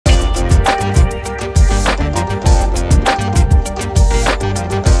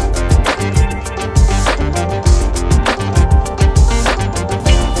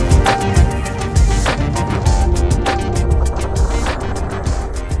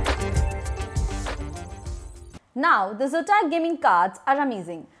Now, the ZOTAC gaming cards are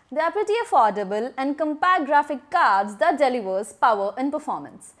amazing. They are pretty affordable and compact graphic cards that delivers power and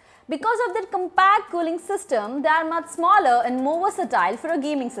performance. Because of their compact cooling system, they are much smaller and more versatile for a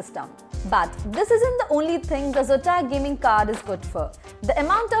gaming system. But this isn't the only thing the ZOTAC gaming card is good for. The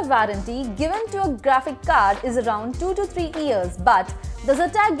amount of warranty given to a graphic card is around 2 to 3 years, but the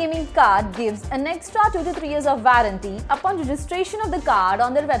ZOTAC gaming card gives an extra 2 to 3 years of warranty upon registration of the card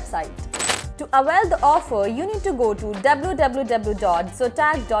on their website. To avail the offer, you need to go to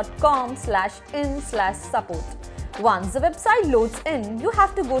www.zotac.com/in/support. Once the website loads in, you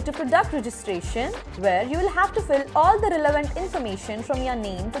have to go to product registration, where you will have to fill all the relevant information from your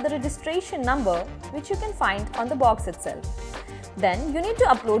name to the registration number, which you can find on the box itself. Then you need to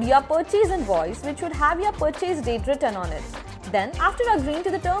upload your purchase invoice, which would have your purchase date written on it. Then, after agreeing to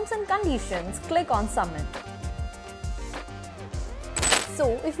the terms and conditions, click on submit.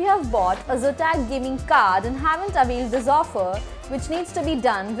 So, if you have bought a ZOTAC gaming card and haven't availed this offer, which needs to be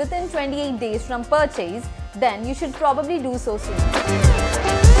done within 28 days from purchase, then you should probably do so soon.